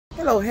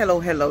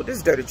Hello. This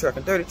is Dirty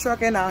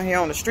Truckin' out here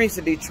on the streets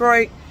of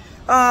Detroit.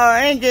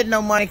 Ain't getting no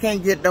money,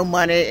 can't get no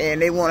money,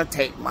 and they want to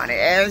take money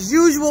as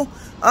usual.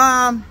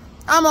 I'm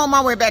on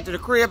my way back to the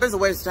crib. It's a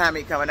waste of time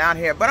me coming out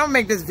here, but I'm gonna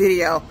make this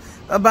video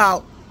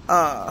about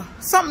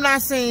something I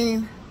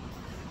seen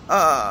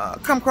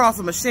come across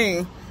a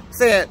machine,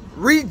 said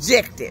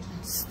rejected.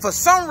 For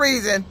some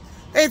reason,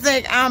 they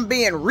think I'm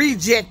being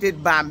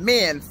rejected by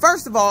men.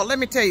 First of all, let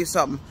me tell you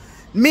something.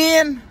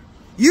 Men,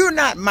 you're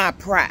not my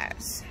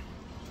prize.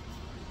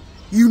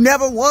 You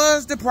never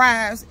was the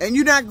prize, and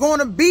you're not going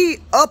to be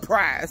a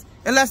prize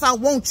unless I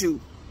want you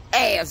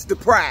as the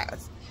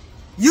prize.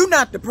 You're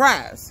not the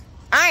prize.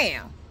 I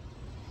am.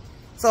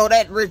 So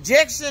that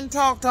rejection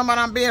talking about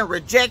I'm being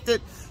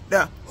rejected,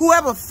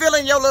 whoever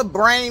filling your little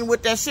brain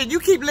with that shit,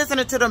 you keep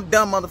listening to them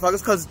dumb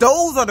motherfuckers, because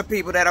those are the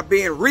people that are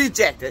being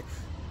rejected.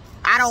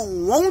 I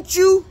don't want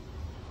you.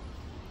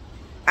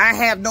 I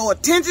have no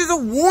intentions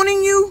of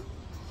wanting you.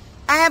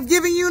 I have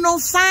given you no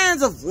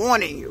signs of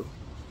wanting you.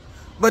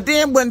 But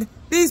then when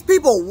these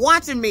people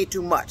watching me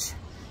too much,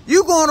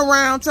 you going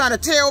around trying to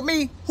tell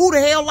me who the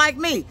hell like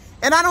me.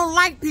 And I don't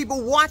like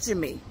people watching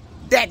me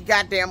that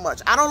goddamn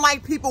much. I don't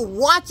like people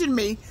watching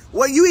me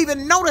where you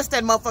even notice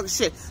that motherfucking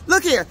shit.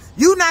 Look here,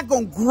 you not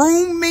gonna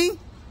groom me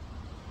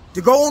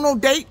to go on no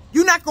date.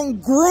 You're not gonna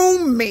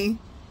groom me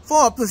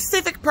for a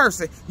specific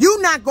person.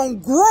 You're not gonna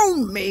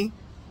groom me,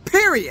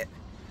 period.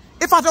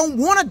 If I don't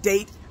want to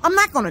date, I'm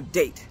not gonna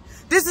date.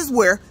 This is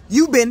where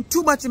you've been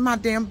too much in my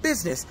damn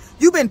business.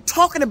 You've been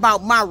talking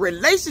about my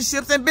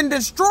relationships and been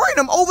destroying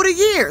them over the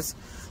years.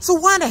 So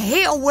why the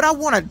hell would I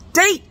want to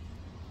date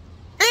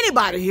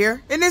anybody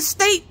here in this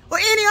state or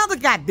any other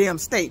goddamn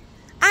state?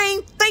 I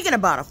ain't thinking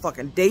about a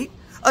fucking date.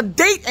 A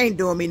date ain't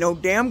doing me no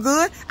damn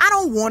good. I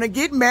don't want to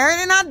get married,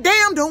 and I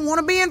damn don't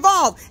want to be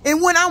involved.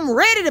 And when I'm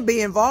ready to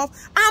be involved,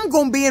 I'm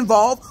going to be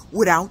involved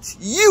without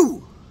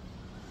you.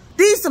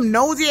 These some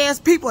nosy ass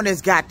people in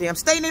this goddamn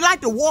state, and they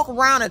like to walk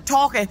around and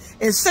talk and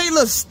say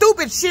little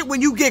stupid shit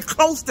when you get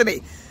close to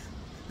me.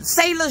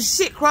 Say little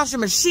shit across your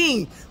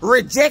machine.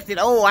 Rejected.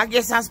 Oh, I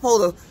guess I'm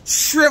supposed to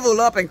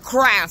shrivel up and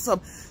cry or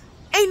something.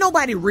 Ain't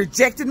nobody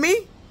rejected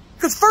me.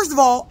 Because first of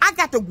all, I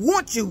got to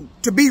want you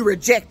to be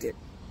rejected.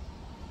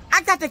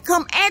 I got to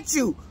come at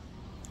you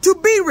to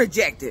be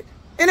rejected.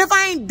 And if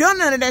I ain't done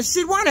none of that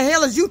shit, why the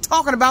hell is you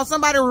talking about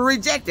somebody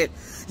rejected?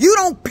 You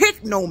don't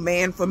pick no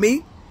man for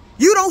me.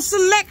 You don't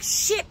select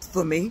shit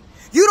for me.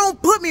 You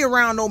don't put me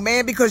around no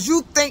man because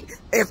you think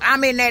if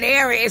I'm in that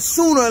area,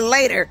 sooner or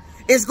later,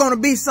 it's going to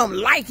be some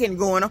liking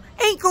going on.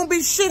 Ain't going to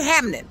be shit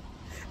happening.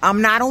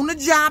 I'm not on the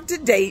job to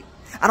date.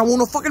 I don't want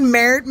no fucking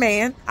married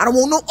man. I don't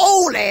want no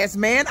old ass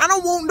man. I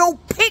don't want no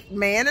picked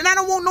man. And I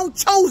don't want no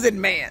chosen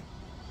man.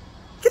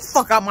 Get the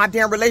fuck out of my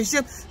damn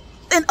relationship.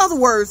 In other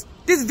words,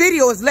 this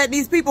video is letting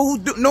these people who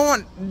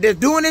they're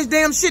doing this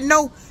damn shit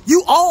know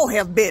you all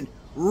have been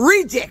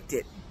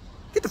rejected.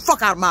 Get the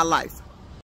fuck out of my life.